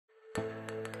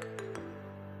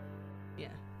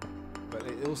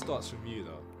it all starts from you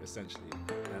though, essentially.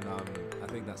 And I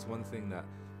think that's one thing that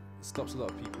stops a lot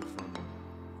of people from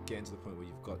getting to the point where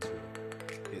you've got to.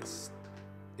 It's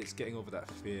getting over that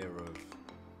fear of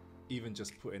even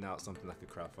just putting out something like a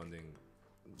crowdfunding,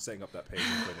 setting up that page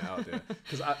and putting it out there.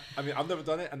 Because I mean, I've never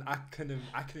done it, and I can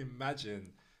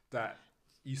imagine that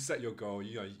you set your goal,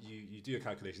 you do your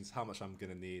calculations, how much I'm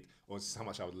gonna need, or just how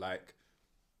much I would like.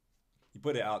 You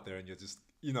put it out there, and you're just,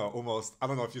 almost, I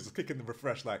don't know if you're just clicking the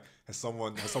refresh, like, has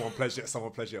someone pledged it?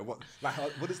 Someone pledged it? What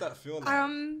does that feel like?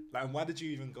 And why did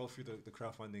you even go through the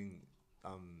crowdfunding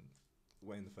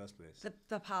way in the first place?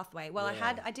 The pathway. Well,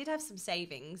 Yeah. I did have some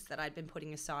savings that I'd been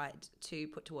putting aside to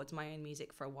put towards my own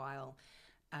music for a while.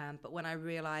 But when I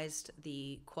realized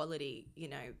the quality,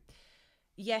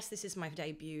 yes, this is my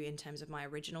debut in terms of my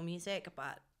original music,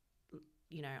 but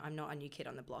I'm not a new kid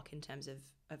on the block in terms of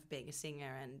being a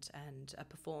singer and a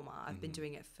performer. I've been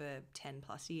doing it for 10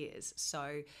 plus years.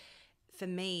 So for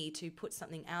me to put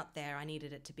something out there, I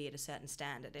needed it to be at a certain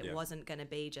standard. It wasn't going to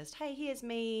be just, hey, here's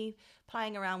me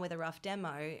playing around with a rough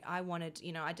demo.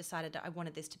 I decided that I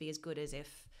wanted this to be as good as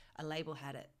if a label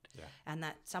had it, and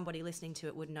that somebody listening to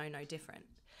it would know no different.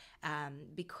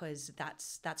 Because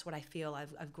that's what I feel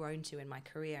I've grown to in my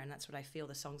career, and that's what I feel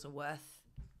the songs are worth.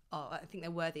 I think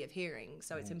they're worthy of hearing.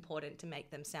 So it's important to make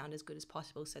them sound as good as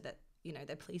possible so that,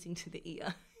 they're pleasing to the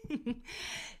ear.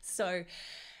 So,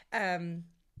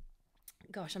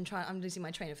 gosh, I'm losing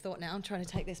my train of thought now. I'm trying to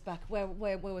take this back. Where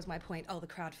was my point? Oh, the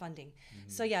crowdfunding.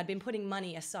 So yeah, I'd been putting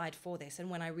money aside for this. And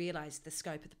when I realized the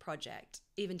scope of the project,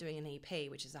 even doing an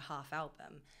EP, which is a half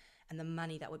album, and the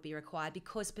money that would be required,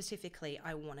 because specifically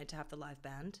I wanted to have the live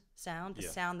band sound, the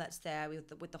sound that's there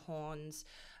with the horns,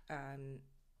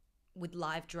 with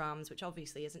live drums, which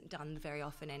obviously isn't done very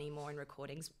often anymore in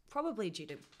recordings, probably due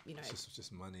to, It's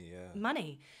just money,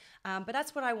 money. But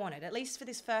that's what I wanted, at least for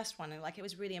this first one. And it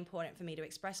was really important for me to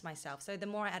express myself. So the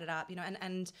more I added up,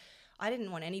 and I didn't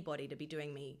want anybody to be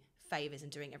doing me favors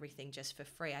and doing everything just for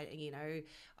free.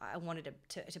 I wanted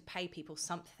to pay people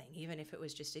something, even if it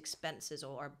was just expenses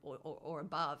or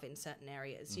above in certain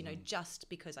areas, just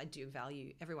because I do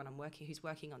value everyone who's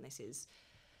working on this is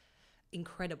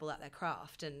incredible at their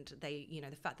craft, and they,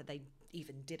 the fact that they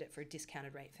even did it for a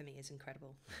discounted rate for me is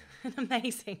incredible and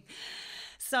amazing.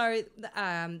 So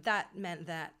that meant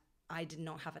that I did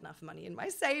not have enough money in my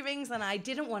savings, and I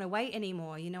didn't want to wait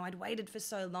anymore. I'd waited for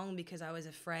so long because I was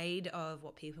afraid of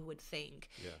what people would think.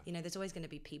 There's always going to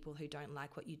be people who don't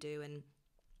like what you do, and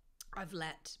I've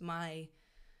let my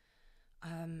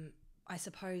I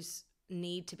suppose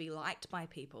need to be liked by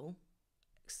people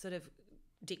sort of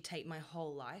dictate my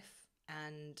whole life.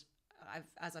 And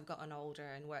as I've gotten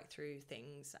older and worked through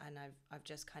things, and I've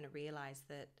just kind of realized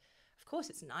that, of course,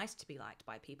 it's nice to be liked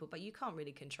by people, but you can't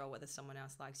really control whether someone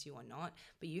else likes you or not.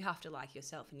 But you have to like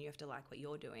yourself, and you have to like what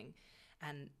you're doing.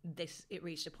 And it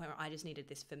reached a point where I just needed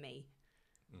this for me,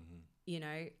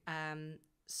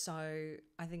 So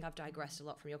I think I've digressed a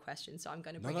lot from your question, so I'm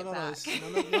going to bring it back.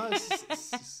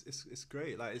 It's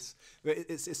great. Like it's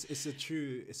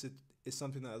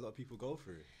something that a lot of people go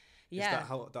through. Yeah.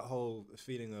 It's that whole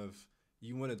feeling of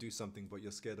you want to do something, but you're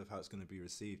scared of how it's going to be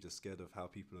received. You're scared of how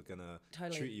people are going to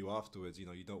treat you afterwards. You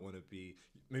don't want to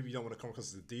maybe you don't want to come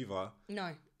across as a diva.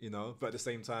 No. But at the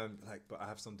same time, but I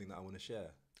have something that I want to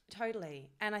share. Totally.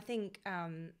 And I think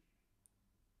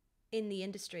in the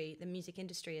industry, the music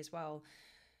industry as well,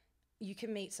 you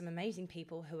can meet some amazing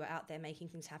people who are out there making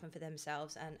things happen for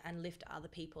themselves and lift other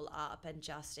people up, and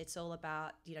just, it's all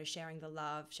about, sharing the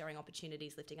love, sharing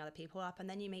opportunities, lifting other people up. And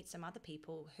then you meet some other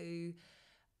people who,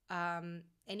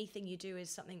 anything you do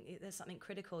is there's something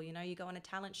critical. You go on a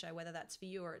talent show, whether that's for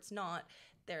you or it's not,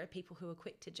 there are people who are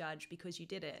quick to judge because you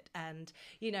did it. And,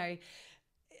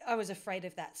 I was afraid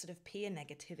of that sort of peer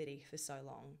negativity for so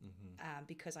long,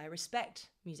 because I respect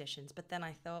musicians. But then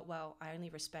I thought, well, I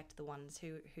only respect the ones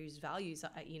whose values,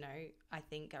 I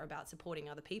think are about supporting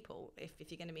other people. If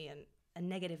you're going to be a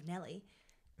negative Nelly,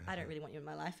 I don't really want you in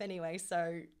my life anyway.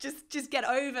 So just get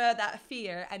over that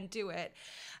fear and do it.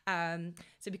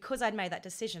 So because I'd made that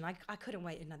decision, I couldn't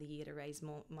wait another year to raise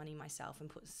more money myself and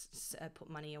put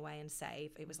money away and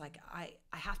save. It was like, I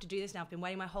have to do this now. I've been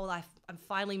waiting my whole life. I've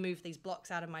finally moved these blocks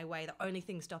out of my way. The only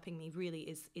thing stopping me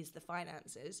really is the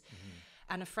finances.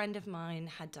 And a friend of mine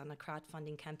had done a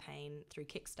crowdfunding campaign through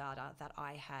Kickstarter that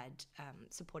I had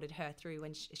supported her through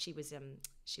when she was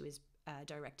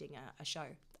directing a show,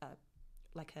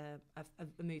 like a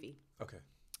movie. Okay.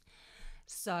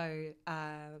 So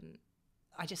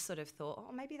I just sort of thought,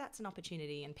 oh, maybe that's an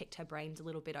opportunity, and picked her brains a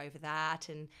little bit over that,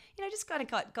 and just kind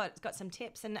of got some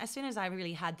tips. And as soon as I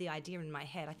really had the idea in my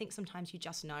head, I think sometimes you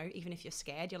just know, even if you're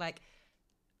scared, you're like,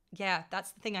 yeah,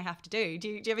 that's the thing I have to do. Do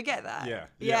you ever get that? Yeah.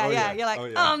 Yeah. Oh, You're like, oh,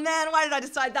 oh, yeah. man, why did I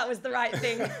decide that was the right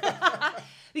thing?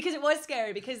 Because it was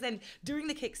scary, because then doing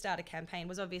the Kickstarter campaign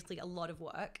was obviously a lot of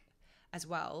work as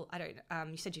well.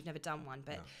 You said you've never done one,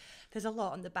 but there's a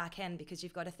lot on the back end, because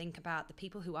you've got to think about the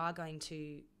people who are going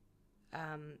to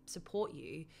support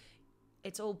you.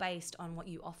 It's all based on what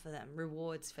you offer them,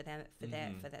 rewards for their.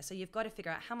 So you've got to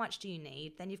figure out how much do you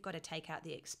need. Then you've got to take out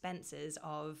the expenses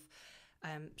of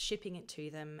shipping it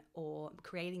to them, or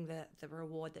creating the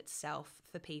reward itself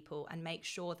for people, and make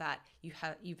sure that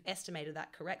you've estimated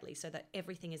that correctly, so that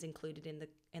everything is included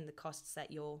in the costs that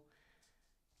you're.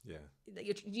 Yeah.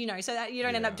 So that you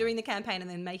don't end up doing the campaign and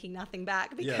then making nothing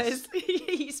back, because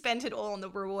you spent it all on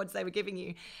the rewards they were giving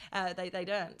you. They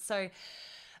don't. So.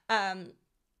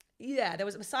 There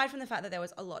was, aside from the fact that there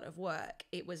was a lot of work,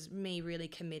 it was me really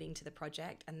committing to the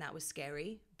project, and that was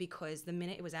scary, because the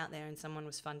minute it was out there and someone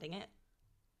was funding it,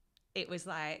 it was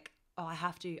like, oh, I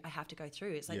have to go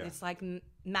through. It's like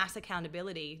mass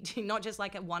accountability, not just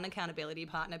like one accountability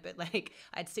partner, but like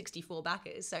I had 64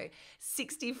 backers, so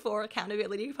 64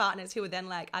 accountability partners who were then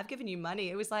like, I've given you money.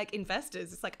 It was like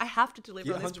investors. It's like, I have to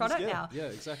deliver on this product now. Yeah,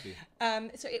 exactly.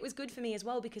 So it was good for me as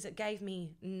well, because it gave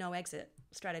me no exit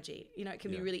strategy. It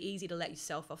can be really easy to let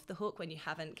yourself off the hook when you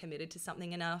haven't committed to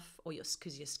something enough, or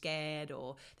because you're scared,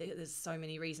 or there's so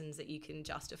many reasons that you can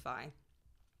justify.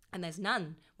 And there's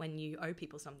none when you owe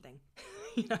people something,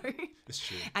 It's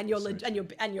true. And you're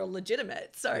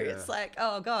legitimate. So it's like,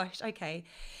 oh gosh, okay.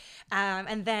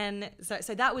 And then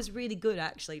so that was really good,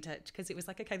 actually, because it was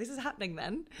like, okay, this is happening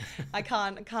then. I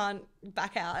can't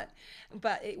back out.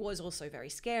 But it was also very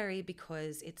scary,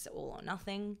 because it's all or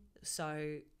nothing.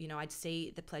 So, I'd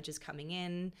see the pledges coming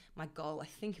in. My goal, I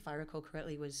think if I recall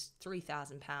correctly, was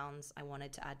 £3,000 I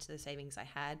wanted to add to the savings I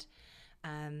had.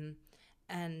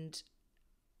 And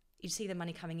you see the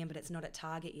money coming in, but it's not at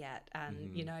target yet.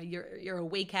 And, you're a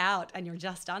week out and you're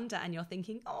just under, and you're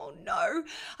thinking, oh no,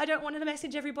 I don't want to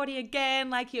message everybody again.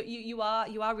 Like you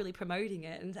are really promoting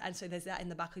it. And so there's that in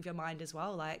the back of your mind as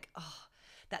well. Like, oh,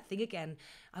 that thing again.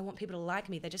 I want people to like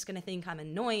me. They're just going to think I'm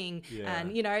annoying. Yeah.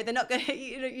 And, they're not going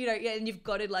to, and you've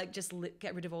got to like just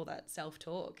get rid of all that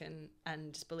self-talk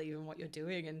and just believe in what you're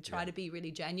doing, and try to be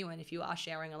really genuine. If you are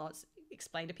sharing a lot,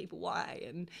 explain to people why,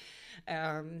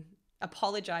 and,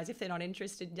 apologize if they're not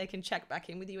interested. They can check back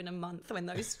in with you in a month when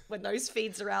those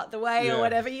feeds are out the way, or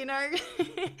whatever,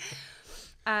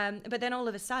 But then all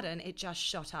of a sudden it just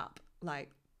shot up.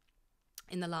 Like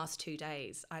in the last 2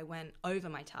 days, I went over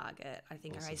my target. I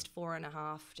think I raised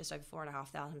just over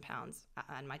 £4,500,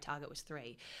 and my target was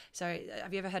 3. So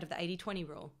have you ever heard of the 80-20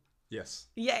 rule? Yes.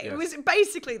 Yeah, it was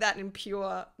basically that in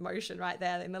pure motion right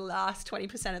there. In the last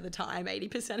 20% of the time,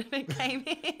 80% of it came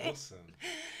in. Awesome.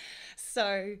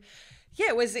 So, yeah,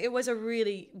 it was a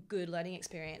really good learning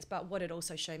experience. But what it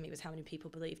also showed me was how many people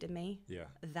believed in me. Yeah.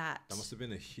 That must have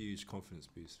been a huge confidence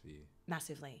boost for you.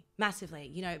 Massively.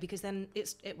 Because then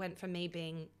it went from me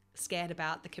being scared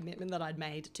about the commitment that I'd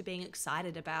made to being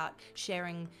excited about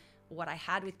sharing what I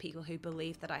had with people who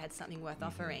believed that I had something worth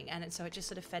offering. And so it just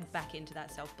sort of fed back into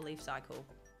that self-belief cycle.